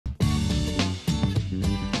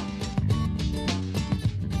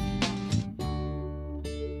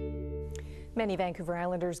Many Vancouver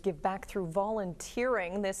Islanders give back through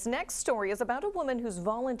volunteering. This next story is about a woman whose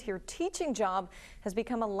volunteer teaching job has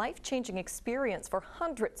become a life-changing experience for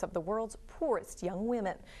hundreds of the world's poorest young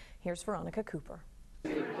women. Here's Veronica Cooper.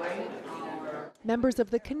 Members of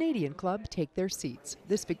the Canadian Club take their seats.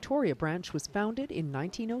 This Victoria branch was founded in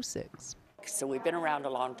 1906. So we've been around a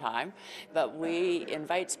long time, but we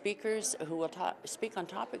invite speakers who will speak on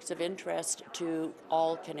topics of interest to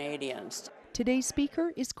all Canadians. Today's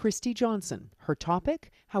speaker is Christie Johnson. Her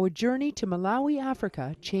topic, how a journey to Malawi,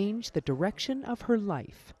 Africa changed the direction of her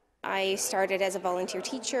life. I started as a volunteer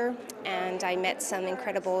teacher, and I met some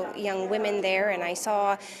incredible young women there, and I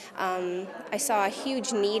saw a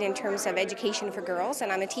huge need in terms of education for girls,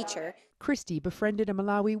 and I'm a teacher. Christie befriended a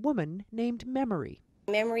Malawi woman named Memory.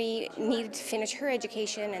 Memory needed to finish her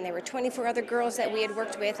education, and there were 24 other girls that we had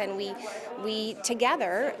worked with, and we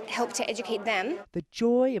together helped to educate them. The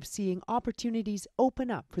joy of seeing opportunities open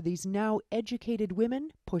up for these now educated women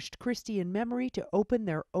pushed Christie and Memory to open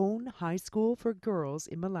their own high school for girls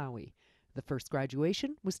in Malawi. The first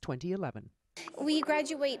graduation was 2011. We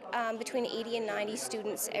graduate between 80 and 90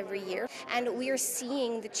 students every year, and we are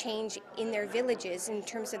seeing the change in their villages in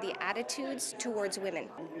terms of the attitudes towards women.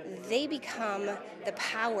 They become the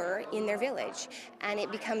power in their village, and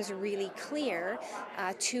it becomes really clear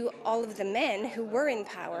to all of the men who were in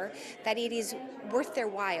power that it is worth their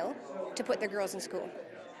while to put their girls in school.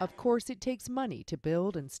 Of course, it takes money to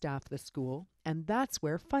build and staff the school, and that's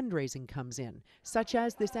where fundraising comes in, such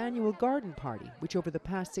as this annual garden party, which over the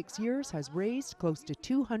past 6 years has raised close to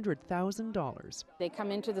 $200,000. They come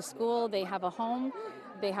into the school, they have a home,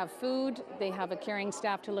 they have food, they have a caring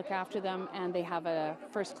staff to look after them, and they have a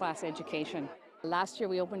first-class education. Last year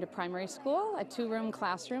we opened a primary school, a 2-room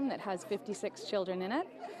classroom that has 56 children in it,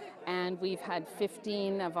 and we've had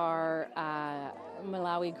 15 of our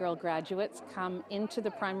Malawi girl graduates come into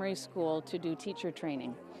the primary school to do teacher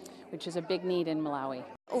training, which is a big need in Malawi.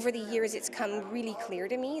 Over the years, it's come really clear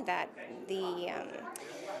to me that the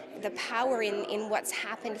power in what's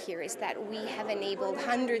happened here is that we have enabled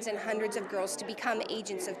hundreds and hundreds of girls to become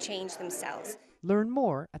agents of change themselves. Learn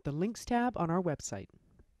more at the links tab on our website.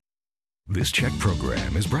 This CHEK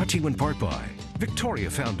program is brought to you in part by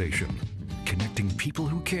Victoria Foundation, connecting people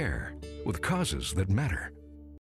who care with causes that matter.